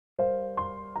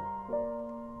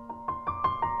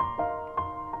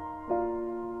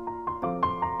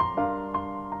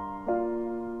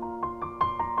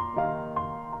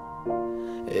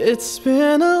It's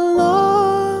been a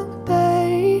long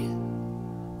day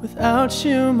without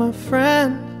you, my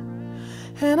friend,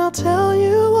 and I'll tell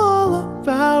you all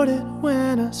about it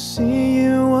when I see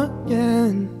you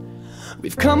again.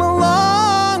 We've come a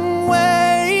long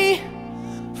way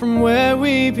from where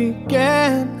we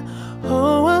began.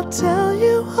 Oh, I'll tell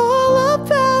you all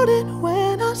about it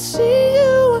when I see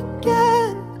you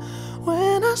again.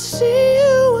 When I see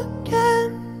you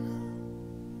again.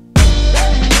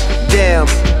 Damn,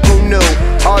 who knew?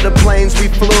 All the planes we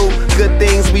flew, good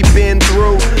things we've been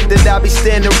through, that I'll be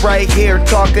standing right here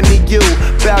talking to you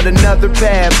about another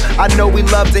path. I know we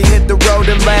love to hit the road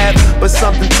and laugh, but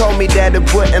something told me that it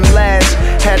wouldn't last.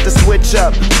 Had to switch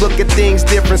up, look at things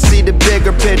different, see the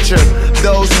bigger picture.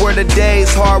 Those were the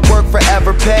days, hard work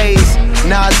forever pays.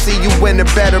 Now I see you in a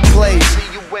better place.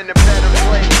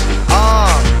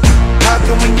 How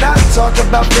can we not talk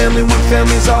about family when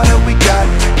family's all that we got?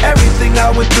 Everything I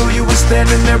went through, you were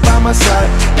standing there by my side,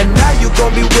 and now you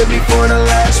gon' be with me for the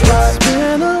last ride. It's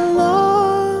been a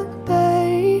long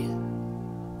day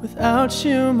without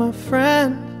you, my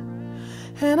friend,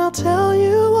 and I'll tell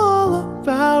you all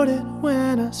about it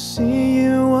when I see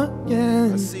you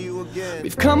again.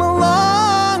 We've come a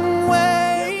long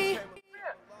way.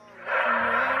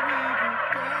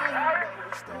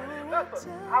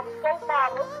 Listen, I'm so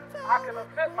marvelous, I can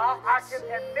admit my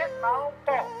own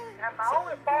fault. And my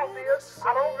only fault is,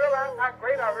 I don't realize how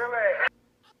great I really am.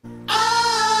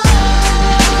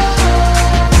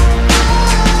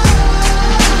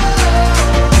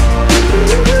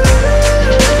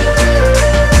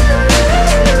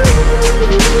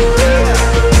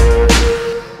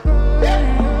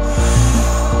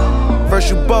 First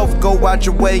you both go out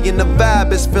your way and the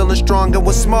vibe is feeling strong, and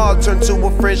what's small turn to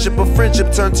a friendship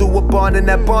turn to a bond, and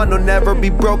that bond will never be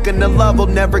broken, the love will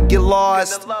never get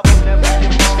lost.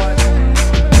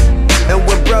 And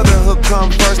when brotherhood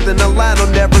come first, then the line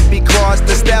will never be crossed.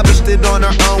 Established it on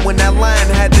our own when that line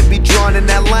had to be drawn, and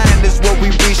that line is what we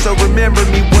reach, so remember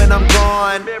me when I'm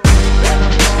gone.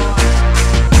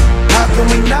 How can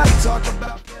we not talk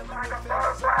about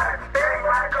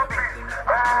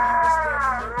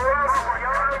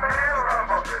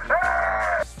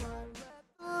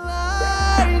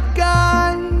Light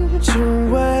guides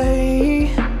your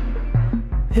way,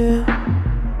 yeah.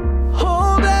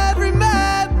 Hold every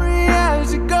memory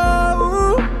as you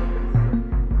go,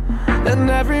 and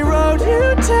every road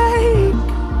you take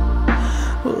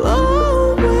will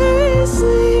always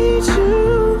lead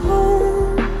you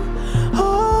home.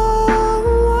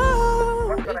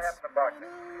 What's gonna happen to boxing?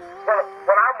 Well,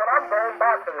 when I'm gone,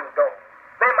 boxing is gone.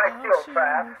 They might still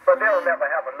try, but they'll never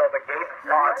have another gate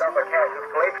or another Cassius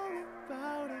Clay.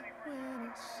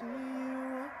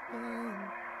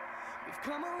 We've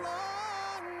come a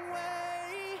long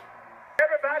way.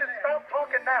 Everybody stop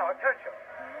talking now, attention.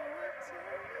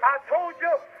 I told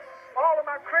you, all of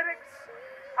my critics,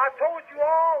 I told you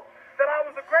all that I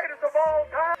was the greatest of all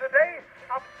time. Today,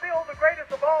 I'm still the greatest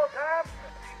of all time.